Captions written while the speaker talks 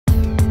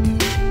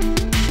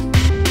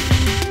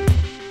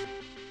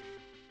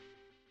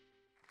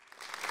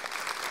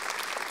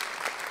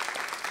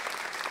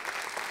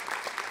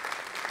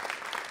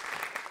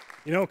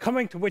You know,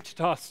 coming to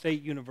Wichita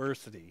State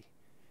University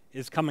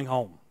is coming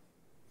home.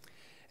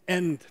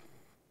 And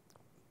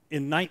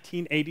in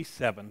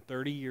 1987,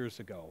 30 years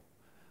ago,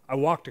 I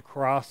walked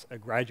across a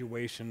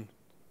graduation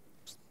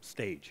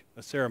stage,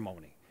 a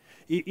ceremony.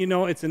 You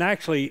know, it's an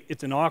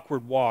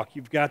awkward walk.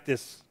 You've got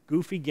this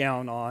goofy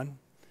gown on.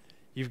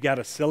 You've got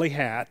a silly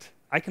hat.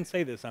 I can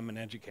say this, I'm an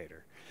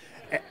educator.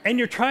 And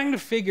you're trying to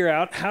figure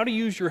out how to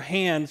use your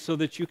hands so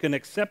that you can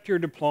accept your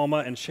diploma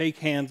and shake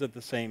hands at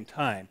the same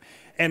time.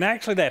 And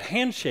actually that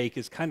handshake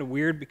is kind of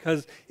weird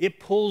because it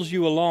pulls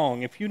you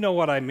along, if you know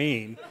what I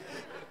mean.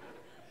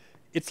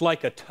 It's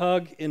like a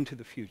tug into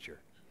the future.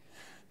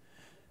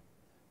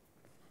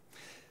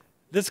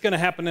 This is going to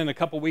happen in a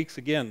couple weeks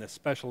again, this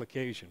special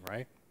occasion,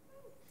 right?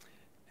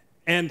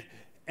 And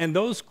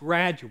those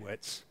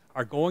graduates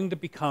are going to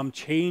become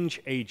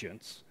change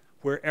agents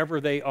wherever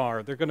they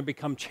are. They're going to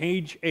become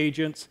change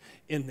agents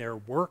in their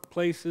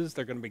workplaces.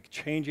 They're going to be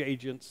change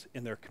agents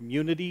in their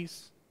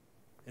communities,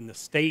 in the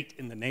state,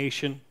 in the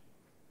nation,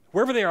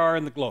 wherever they are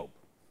in the globe.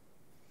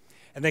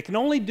 And they can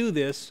only do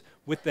this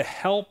with the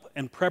help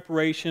and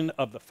preparation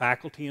of the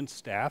faculty and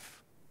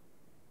staff,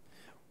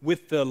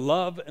 with the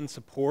love and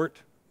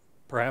support,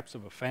 perhaps,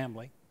 of a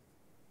family,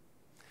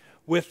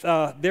 with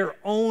their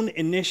own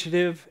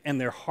initiative and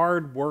their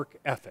hard work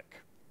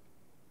ethic,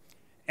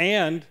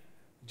 and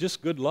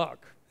just good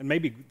luck, and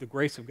maybe the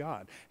grace of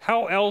God.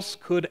 How else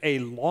could a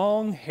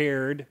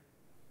long-haired,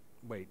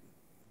 wait,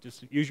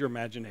 just use your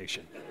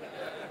imagination.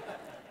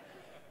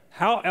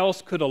 How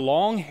else could a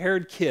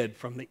long-haired kid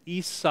from the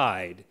East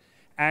Side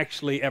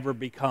actually ever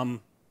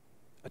become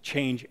a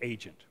change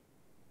agent?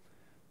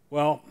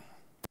 Well,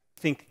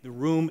 I think the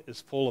room is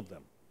full of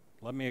them.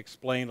 Let me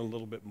explain a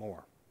little bit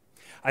more.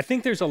 I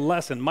think there's a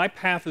lesson. My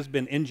path has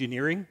been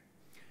engineering.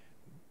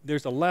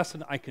 There's a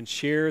lesson I can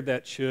share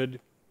that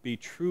should be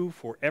true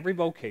for every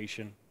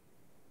vocation,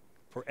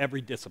 for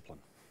every discipline.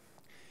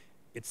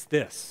 It's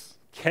this.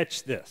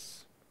 Catch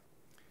this.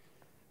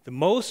 The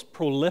most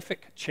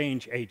prolific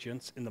change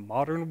agents in the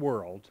modern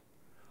world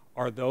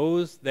are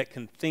those that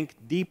can think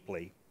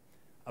deeply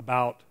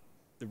about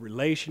the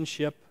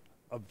relationship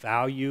of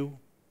value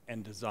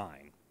and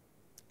design.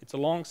 It's a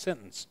long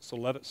sentence, so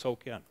let it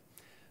soak in.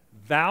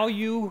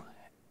 Value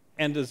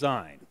and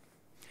design.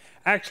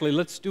 Actually,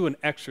 let's do an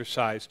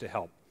exercise to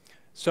help.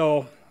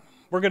 So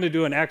we're going to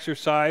do an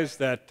exercise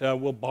that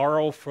we'll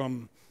borrow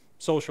from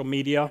social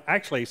media.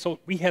 Actually,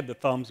 we had the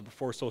thumbs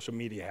before social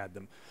media had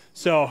them.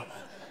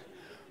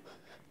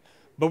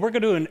 But we're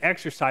going to do an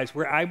exercise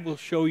where I will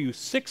show you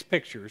 6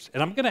 pictures,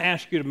 and I'm going to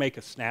ask you to make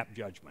a snap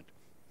judgment.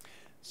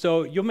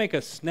 So you'll make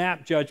a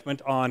snap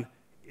judgment on,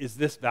 is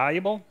this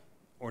valuable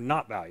or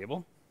not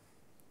valuable?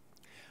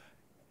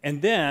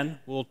 And then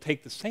we'll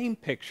take the same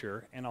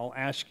picture, and I'll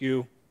ask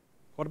you,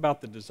 what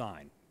about the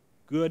design?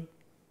 Good,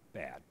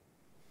 bad?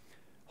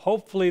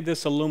 Hopefully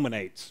this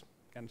illuminates,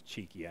 kind of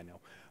cheeky, I know.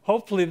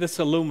 Hopefully this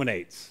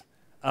illuminates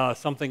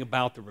something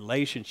about the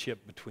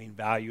relationship between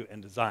value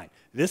and design.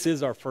 This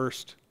is our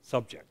first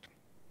subject.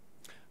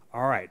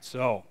 All right,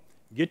 so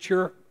get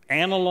your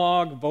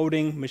analog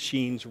voting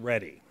machines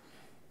ready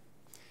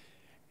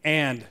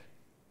and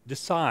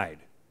decide,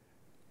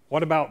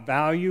 what about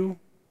value?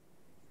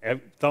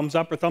 Thumbs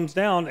up or thumbs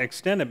down,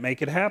 extend it,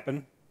 make it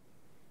happen.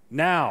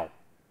 Now,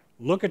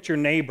 look at your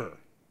neighbor.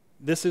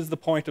 This is the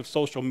point of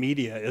social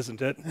media,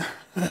 isn't it?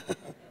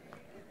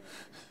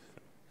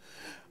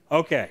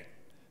 Okay,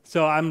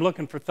 so I'm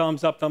looking for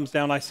thumbs up, thumbs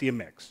down. I see a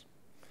mix.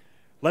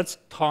 Let's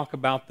talk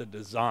about the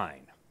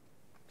design,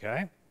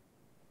 okay?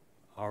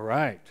 All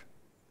right.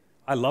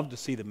 I love to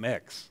see the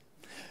mix.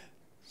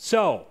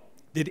 So,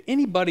 did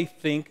anybody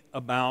think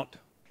about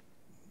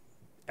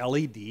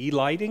LED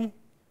lighting?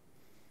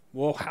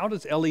 Well, how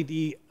does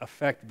LED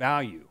affect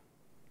value?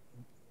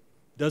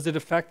 Does it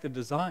affect the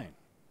design?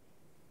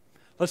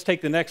 Let's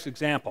take the next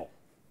example.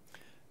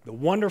 The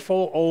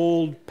wonderful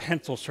old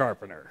pencil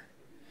sharpener.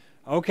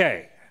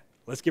 Okay,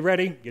 let's get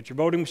ready. Get your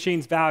voting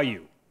machines.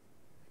 Value.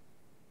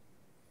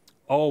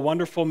 Oh,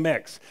 wonderful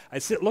mix.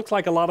 It looks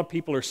like a lot of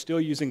people are still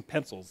using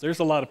pencils. There's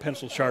a lot of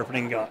pencil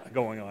sharpening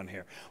going on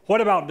here.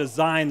 What about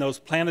design, those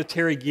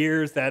planetary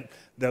gears,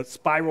 the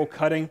spiral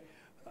cutting?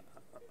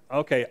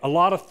 Okay, a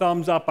lot of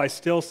thumbs up I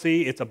still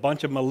see. It's a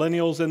bunch of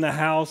millennials in the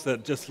house,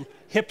 that just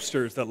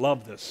hipsters that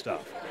love this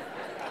stuff.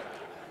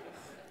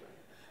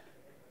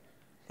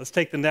 Let's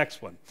take the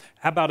next one.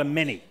 How about a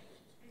mini?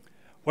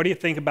 What do you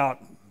think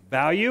about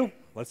value?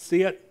 Let's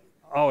see it.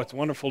 Oh, it's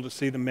wonderful to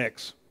see the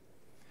mix.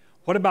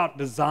 What about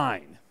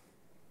design?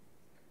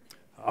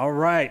 All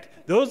right.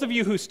 Those of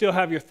you who still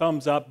have your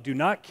thumbs up, do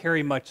not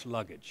carry much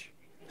luggage.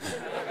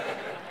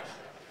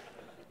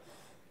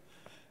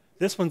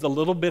 This one's a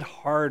little bit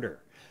harder.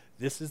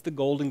 This is the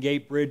Golden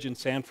Gate Bridge in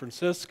San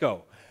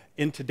Francisco.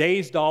 In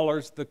today's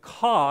dollars, the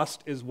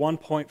cost is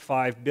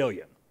 $1.5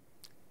 billion.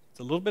 It's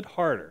a little bit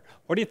harder.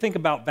 What do you think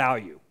about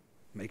value?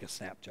 Make a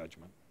snap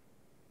judgment.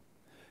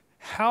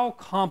 How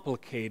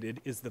complicated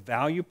is the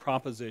value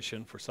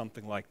proposition for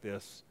something like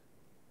this?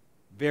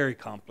 Very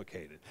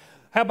complicated.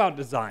 How about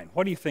design?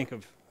 What do you think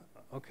of?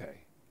 Okay,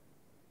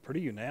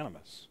 pretty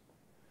unanimous.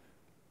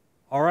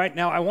 All right,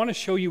 now I want to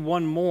show you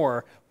one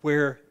more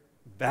where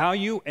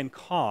value and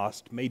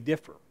cost may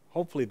differ.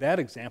 Hopefully that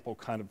example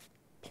kind of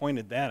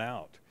pointed that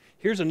out.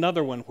 Here's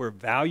another one where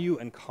value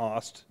and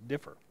cost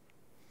differ.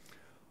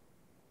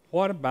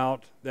 What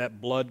about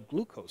that blood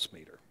glucose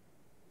meter?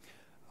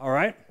 All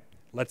right,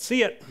 let's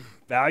see it.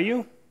 Value,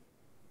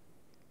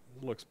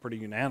 it looks pretty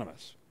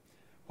unanimous.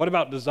 What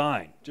about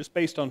design? Just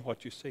based on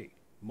what you see.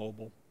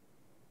 Mobile.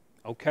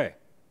 Okay.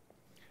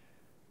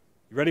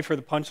 You ready for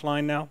the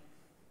punchline now?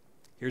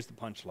 Here's the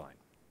punchline.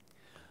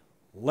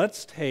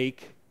 Let's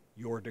take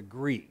your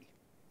degree.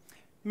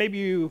 Maybe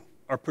you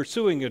are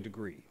pursuing a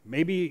degree.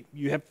 Maybe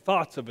you have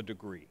thoughts of a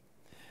degree.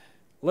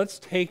 Let's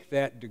take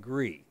that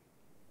degree,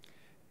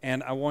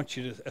 and I want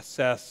you to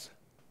assess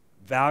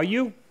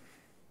value.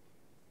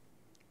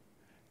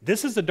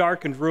 This is a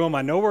darkened room.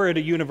 I know we're at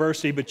a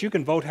university, but you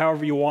can vote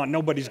however you want.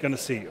 Nobody's going to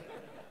see you.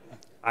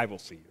 I will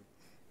see you.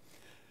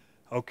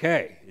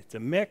 Okay, it's a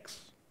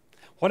mix.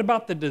 What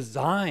about the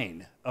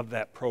design of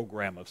that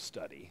program of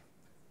study?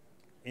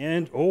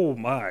 And, oh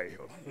my,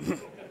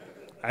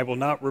 I will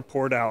not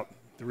report out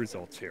the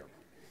results here.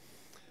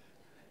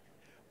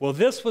 Well,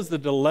 this was the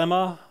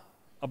dilemma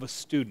of a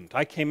student.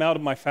 I came out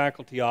of my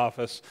faculty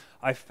office.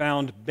 I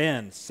found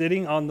Ben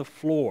sitting on the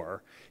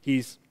floor.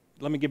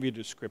 Let me give you a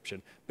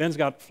description. Ben's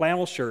got a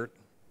flannel shirt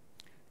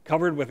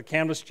covered with a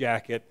canvas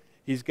jacket.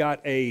 He's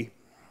got I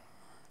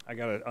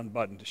got to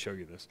unbutton to show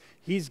you this.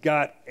 He's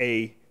got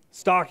a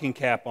stocking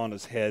cap on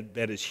his head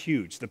that is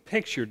huge. The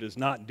picture does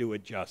not do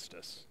it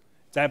justice.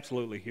 It's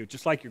absolutely huge,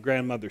 just like your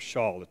grandmother's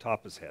shawl, the top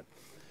of his head.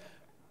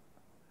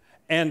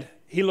 And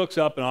he looks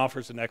up and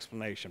offers an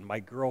explanation. My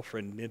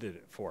girlfriend knitted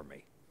it for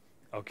me.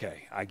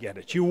 Okay, I get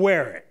it. You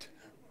wear it,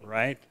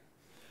 right?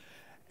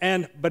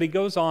 But he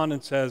goes on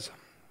and says,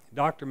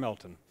 Dr.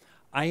 Melton,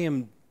 I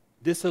am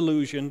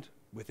disillusioned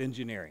with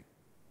engineering.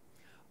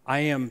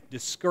 I am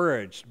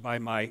discouraged by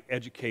my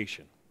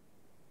education.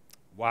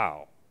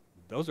 Wow.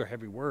 Those are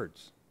heavy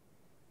words.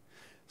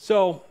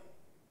 So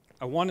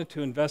I wanted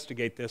to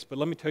investigate this, but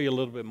let me tell you a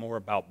little bit more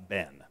about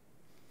Ben.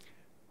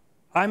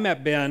 I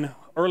met Ben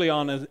early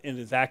on in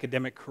his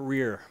academic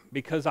career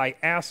because I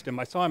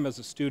saw him as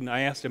a student,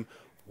 I asked him,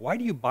 why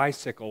do you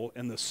bicycle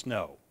in the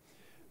snow?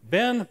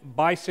 Ben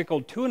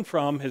bicycled to and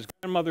from his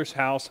grandmother's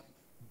house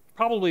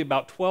probably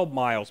about 12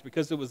 miles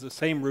because it was the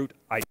same route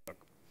I took.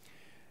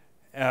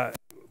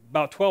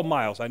 About 12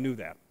 miles, I knew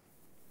that.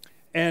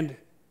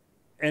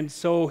 And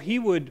so he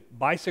would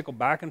bicycle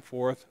back and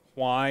forth.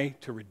 Why?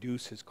 To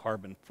reduce his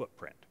carbon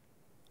footprint.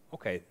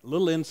 Okay, a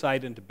little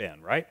insight into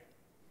Ben, right?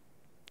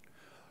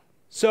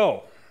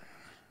 So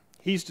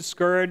he's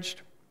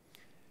discouraged.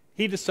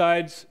 He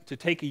decides to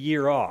take a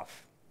year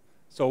off.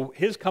 So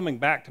his coming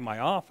back to my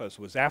office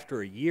was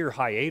after a year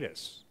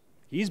hiatus.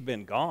 He's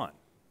been gone.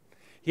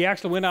 He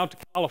actually went out to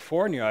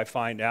California, I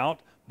find out,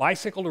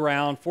 bicycled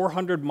around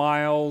 400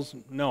 miles.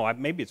 No,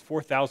 maybe it's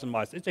 4,000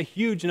 miles. It's a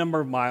huge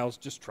number of miles,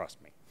 just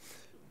trust me.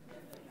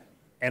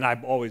 And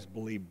I've always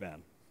believed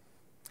Ben.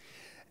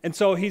 And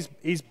so he's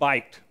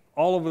biked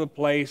all over the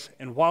place,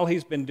 and while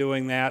he's been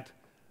doing that,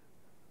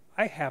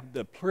 I have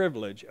the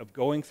privilege of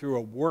going through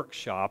a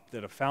workshop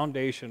that a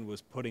foundation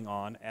was putting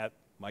on at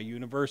my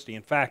university.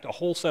 In fact, a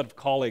whole set of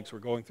colleagues were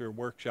going through a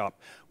workshop.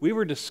 We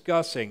were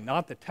discussing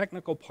not the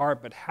technical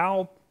part, but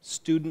how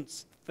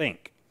students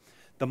think,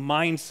 the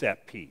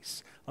mindset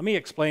piece. Let me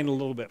explain a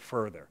little bit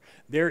further.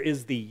 There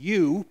is the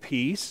you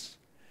piece,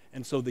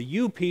 and so the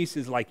you piece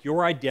is like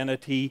your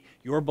identity,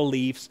 your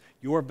beliefs,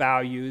 your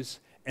values.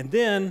 And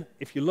then,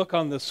 if you look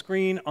on the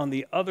screen, on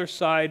the other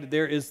side,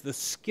 there is the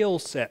skill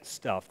set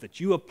stuff that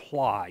you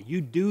apply.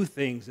 You do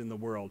things in the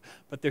world,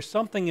 but there's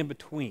something in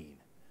between.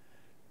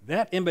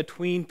 That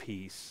in-between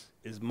piece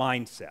is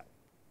mindset.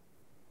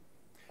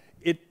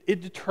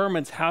 It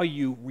determines how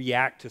you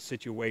react to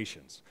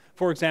situations.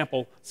 For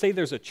example, say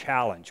there's a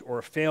challenge or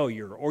a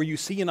failure, or you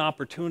see an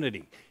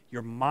opportunity.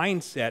 Your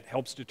mindset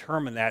helps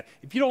determine that.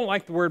 If you don't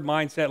like the word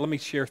mindset, let me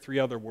share 3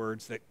 other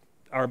words that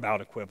are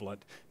about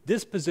equivalent.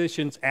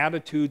 Dispositions,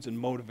 attitudes, and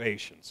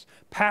motivations.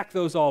 Pack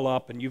those all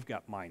up and you've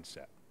got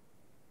mindset.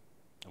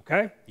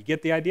 Okay? You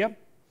get the idea?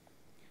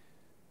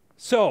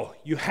 So,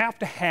 you have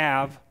to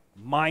have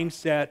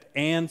mindset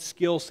and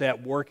skill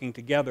set working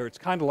together. It's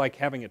kind of like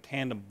having a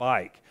tandem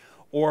bike.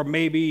 Or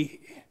maybe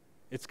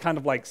it's kind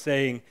of like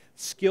saying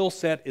skill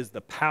set is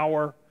the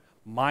power,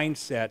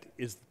 mindset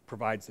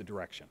provides the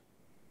direction.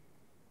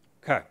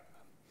 Okay.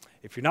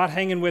 If you're not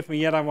hanging with me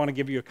yet, I want to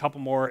give you a couple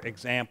more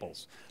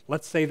examples.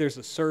 Let's say there's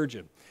a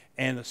surgeon,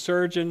 and the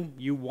surgeon,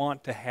 you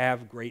want to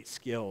have great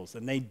skills,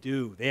 and they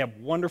do. They have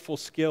wonderful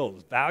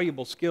skills,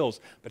 valuable skills,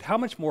 but how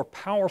much more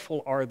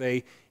powerful are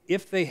they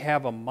if they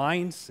have a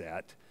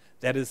mindset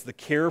that is the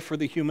care for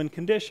the human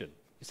condition?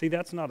 You see,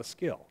 that's not a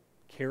skill,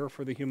 care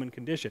for the human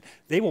condition.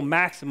 They will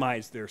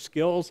maximize their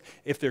skills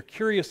if they're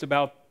curious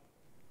about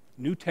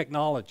new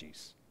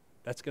technologies.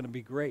 That's going to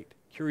be great.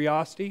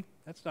 Curiosity,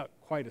 that's not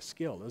quite a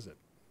skill, is it?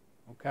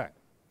 Okay.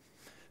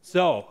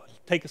 So,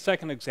 take a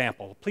second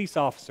example. A police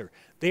officer.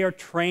 They are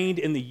trained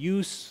in the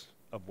use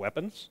of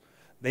weapons.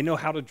 They know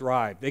how to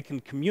drive. They can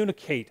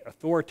communicate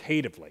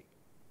authoritatively.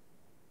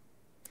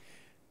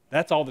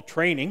 That's all the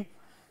training.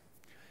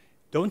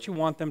 Don't you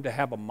want them to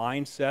have a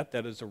mindset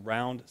that is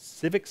around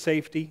civic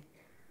safety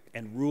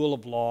and rule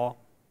of law?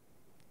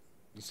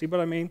 You see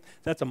what I mean?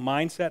 That's a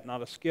mindset,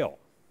 not a skill.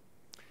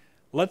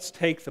 Let's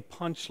take the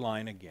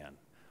punchline again.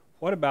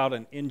 What about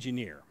an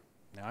engineer?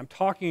 Now, I'm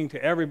talking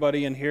to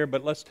everybody in here,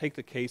 but let's take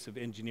the case of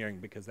engineering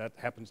because that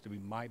happens to be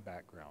my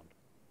background.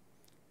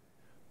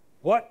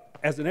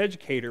 As an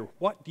educator,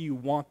 what do you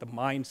want the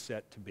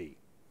mindset to be?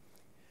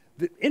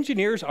 The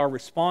engineers are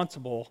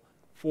responsible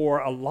for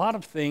a lot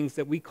of things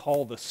that we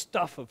call the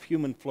stuff of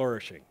human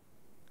flourishing.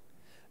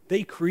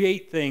 They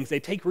create things, they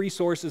take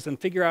resources and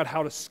figure out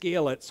how to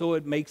scale it so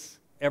it makes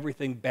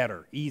everything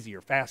better,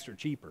 easier, faster,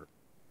 cheaper.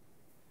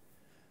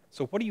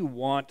 So what do you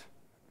want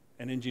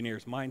an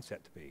engineer's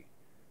mindset to be?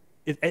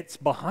 It's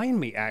behind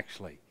me,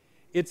 actually.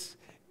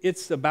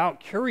 It's about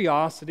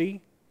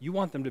curiosity. You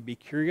want them to be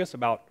curious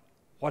about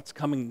what's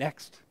coming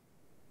next.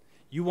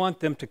 You want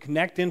them to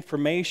connect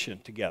information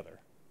together.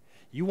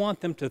 You want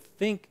them to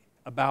think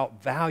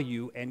about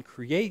value and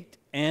create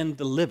and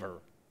deliver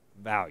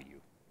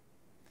value.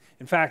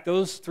 In fact,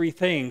 those three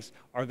things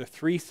are the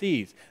 3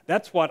 C's.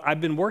 That's what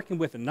I've been working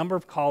with a number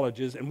of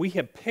colleges, and we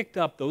have picked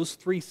up those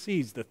 3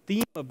 C's, the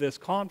theme of this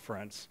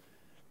conference.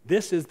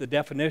 This is the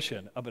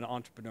definition of an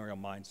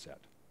entrepreneurial mindset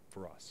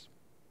for us.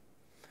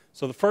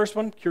 So the first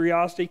one,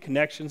 curiosity,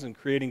 connections, and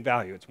creating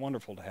value. It's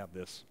wonderful to have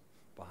this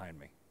behind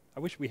me. I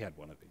wish we had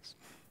one of these.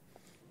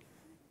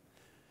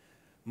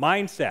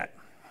 Mindset.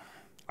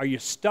 Are you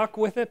stuck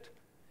with it?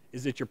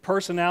 Is it your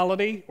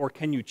personality, or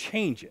can you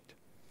change it?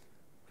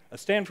 A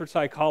Stanford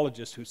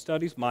psychologist who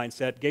studies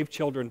mindset gave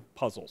children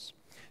puzzles.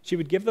 She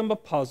would give them a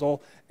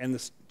puzzle, and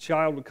the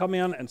child would come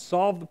in and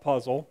solve the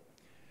puzzle.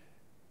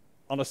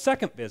 On a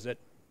second visit,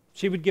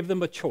 she would give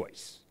them a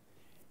choice.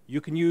 You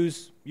can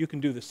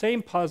do the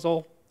same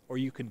puzzle, or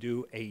you can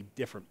do a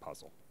different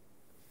puzzle.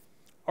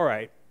 All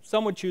right,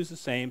 some would choose the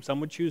same, some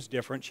would choose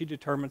different. She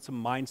determined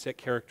some mindset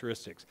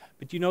characteristics.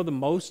 But you know the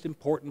most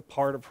important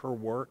part of her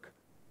work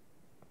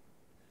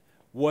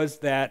was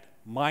that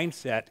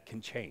mindset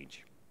can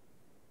change.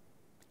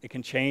 It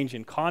can change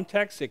in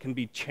context, it can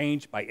be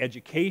changed by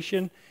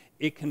education,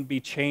 it can be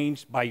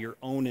changed by your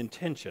own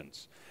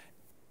intentions.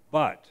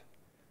 But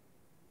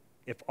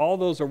if all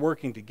those are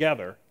working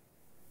together,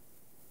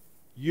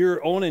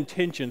 your own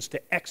intentions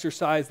to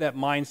exercise that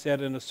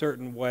mindset in a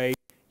certain way,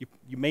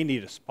 you may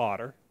need a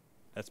spotter,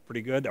 that's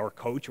pretty good, or a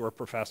coach or a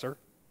professor.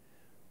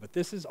 But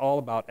this is all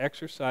about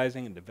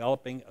exercising and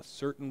developing a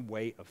certain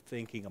way of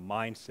thinking, a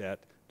mindset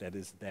that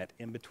is that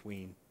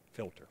in-between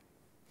filter.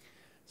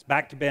 It's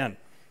back to Ben.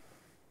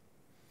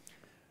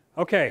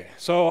 Okay,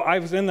 so I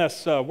was in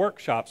this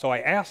workshop, so I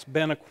asked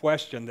Ben a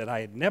question that I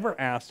had never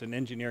asked an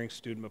engineering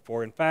student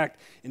before. In fact,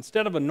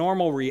 instead of a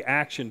normal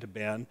reaction to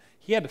Ben,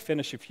 he had to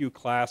finish a few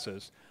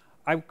classes.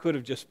 I could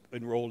have just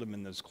enrolled him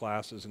in those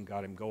classes and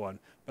got him going,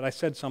 but I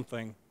said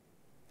something,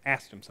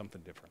 asked him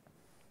something different.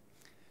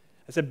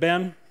 I said,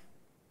 Ben,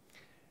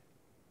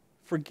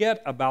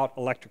 forget about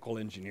electrical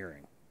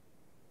engineering.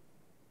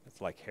 That's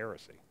like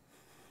heresy.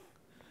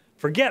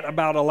 Forget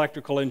about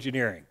electrical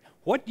engineering.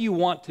 What do you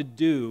want to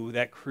do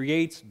that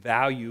creates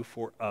value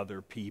for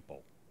other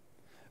people?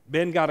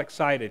 Ben got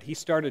excited. He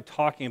started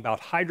talking about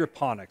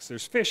hydroponics.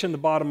 There's fish in the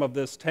bottom of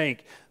this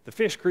tank. The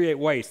fish create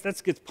waste.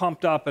 That gets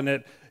pumped up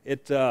and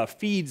it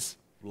feeds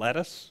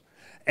lettuce.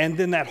 And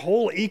then that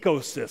whole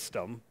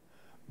ecosystem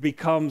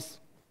becomes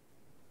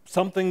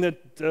something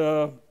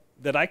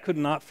that I could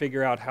not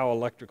figure out how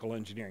electrical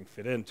engineering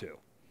fit into.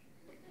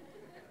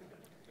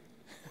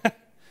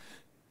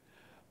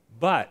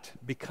 But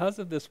because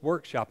of this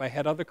workshop, I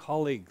had other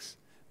colleagues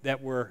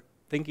that were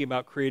thinking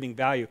about creating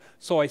value.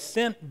 So I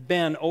sent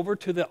Ben over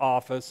to the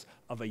office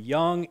of a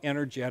young,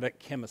 energetic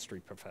chemistry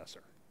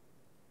professor.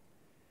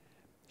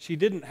 She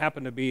didn't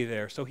happen to be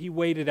there, so he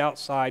waited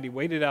outside. He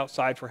waited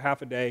outside for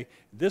half a day.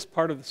 This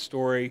part of the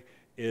story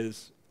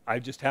is, I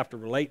just have to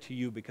relate to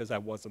you because I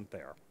wasn't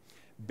there.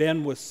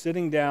 Ben was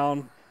sitting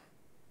down.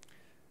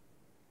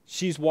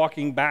 She's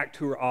walking back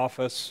to her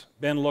office.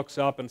 Ben looks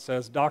up and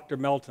says, Dr.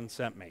 Melton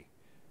sent me.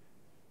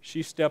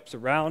 She steps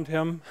around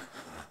him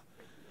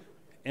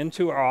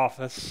into our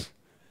office,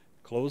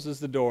 closes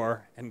the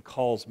door, and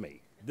calls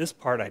me. This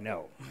part I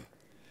know.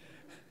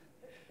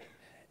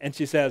 And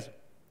she says,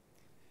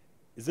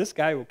 is this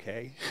guy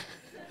okay?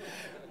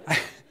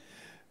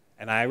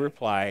 And I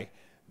reply,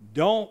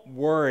 don't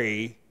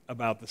worry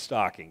about the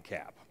stocking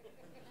cap.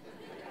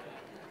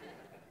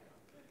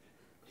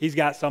 He's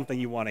got something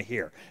you want to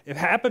hear. It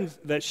happens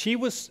that she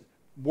was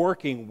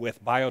working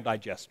with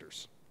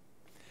biodigesters.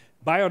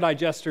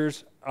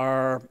 Biodigesters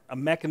are a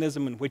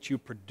mechanism in which you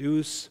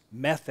produce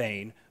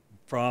methane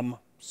from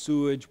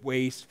sewage,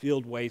 waste,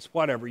 field waste,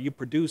 whatever. You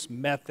produce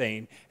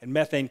methane, and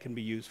methane can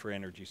be used for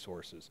energy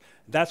sources.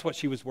 That's what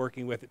she was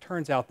working with. It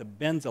turns out that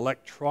Ben's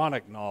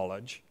electronic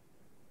knowledge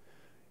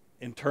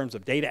in terms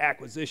of data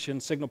acquisition,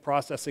 signal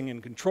processing,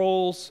 and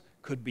controls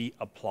could be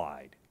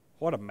applied.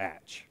 What a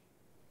match.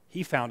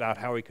 he found out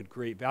how he could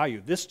create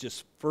value. This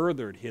just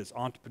furthered his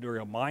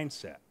entrepreneurial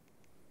mindset.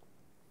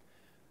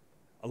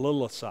 A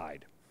little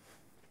aside.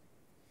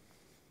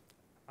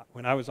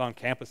 When I was on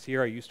campus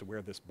here, I used to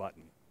wear this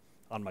button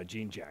on my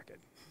jean jacket.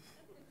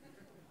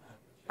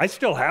 I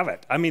still have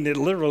it. I mean, it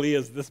literally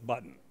is this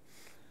button.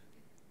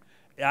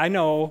 I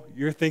know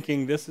you're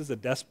thinking this is a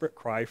desperate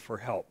cry for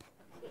help.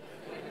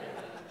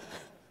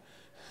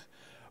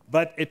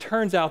 But it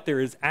turns out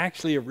there is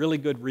actually a really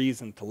good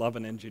reason to love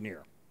an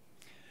engineer.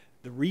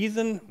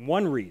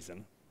 One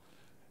reason,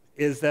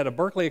 is that a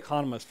Berkeley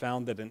economist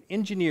found that an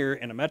engineer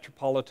in a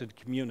metropolitan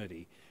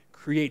community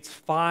creates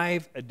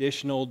 5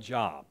 additional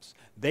jobs.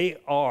 They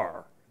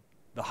are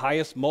the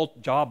highest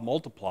job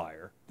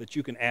multiplier that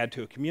you can add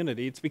to a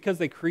community. It's because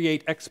they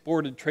create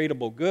exported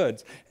tradable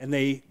goods, and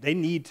they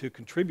need to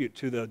contribute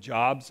to the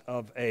jobs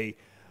of a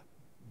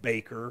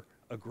baker,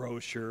 a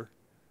grocer,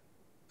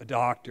 a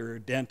doctor, a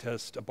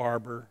dentist, a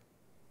barber.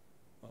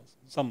 Well,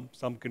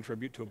 some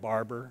contribute to a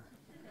barber.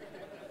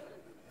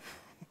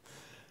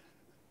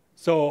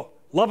 So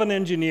love an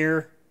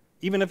engineer.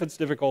 Even if it's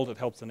difficult, it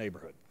helps the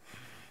neighborhood.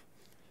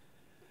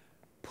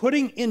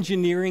 Putting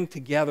engineering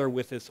together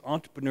with this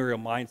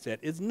entrepreneurial mindset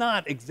is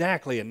not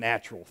exactly a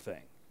natural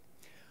thing.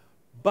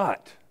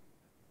 But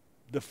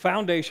the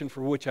foundation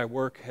for which I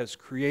work has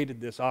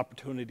created this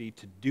opportunity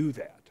to do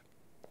that.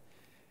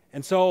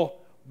 And so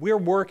we're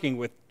working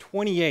with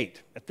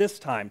 28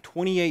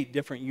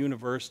 different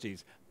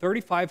universities,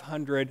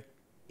 3,500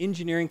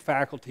 engineering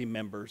faculty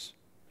members,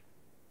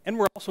 and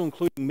we're also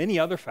including many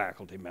other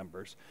faculty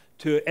members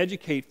to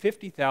educate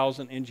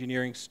 50,000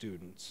 engineering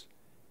students,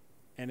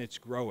 and it's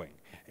growing.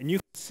 And you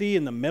can see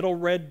in the middle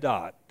red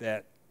dot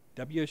that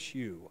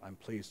WSU, I'm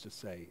pleased to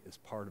say, is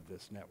part of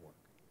this network.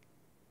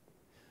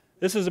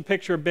 This is a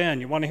picture of Ben.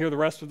 You want to hear the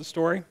rest of the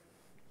story?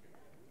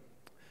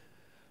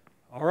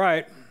 All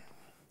right.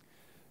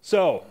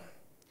 So,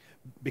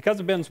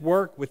 because of Ben's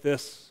work with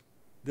this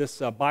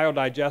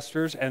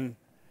biodigesters, and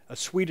a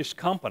Swedish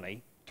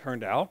company,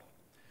 turned out,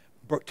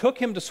 took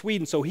him to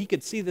Sweden so he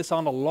could see this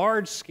on a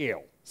large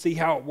scale, see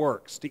how it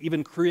works, to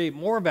even create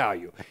more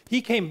value.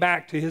 He came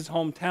back to his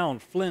hometown,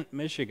 Flint,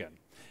 Michigan,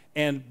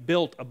 and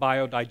built a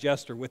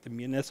biodigester with the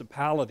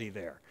municipality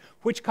there,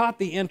 which caught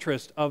the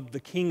interest of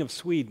the King of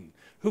Sweden,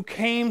 who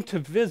came to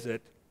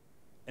visit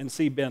and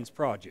see Ben's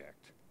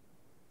project.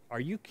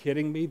 Are you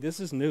kidding me? This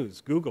is news.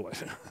 Google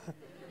it.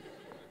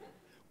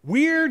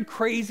 Weird,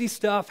 crazy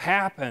stuff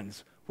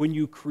happens when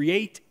you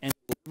create and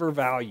deliver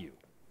value.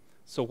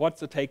 So what's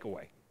the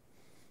takeaway?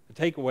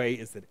 The takeaway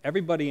is that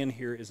everybody in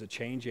here is a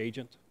change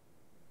agent.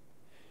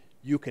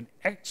 You can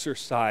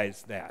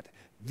exercise that.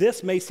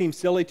 This may seem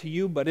silly to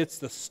you, but it's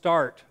the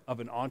start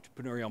of an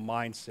entrepreneurial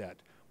mindset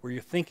where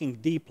you're thinking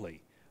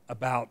deeply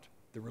about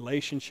the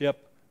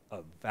relationship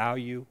of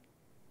value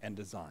and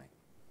design.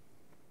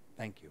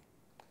 Thank you.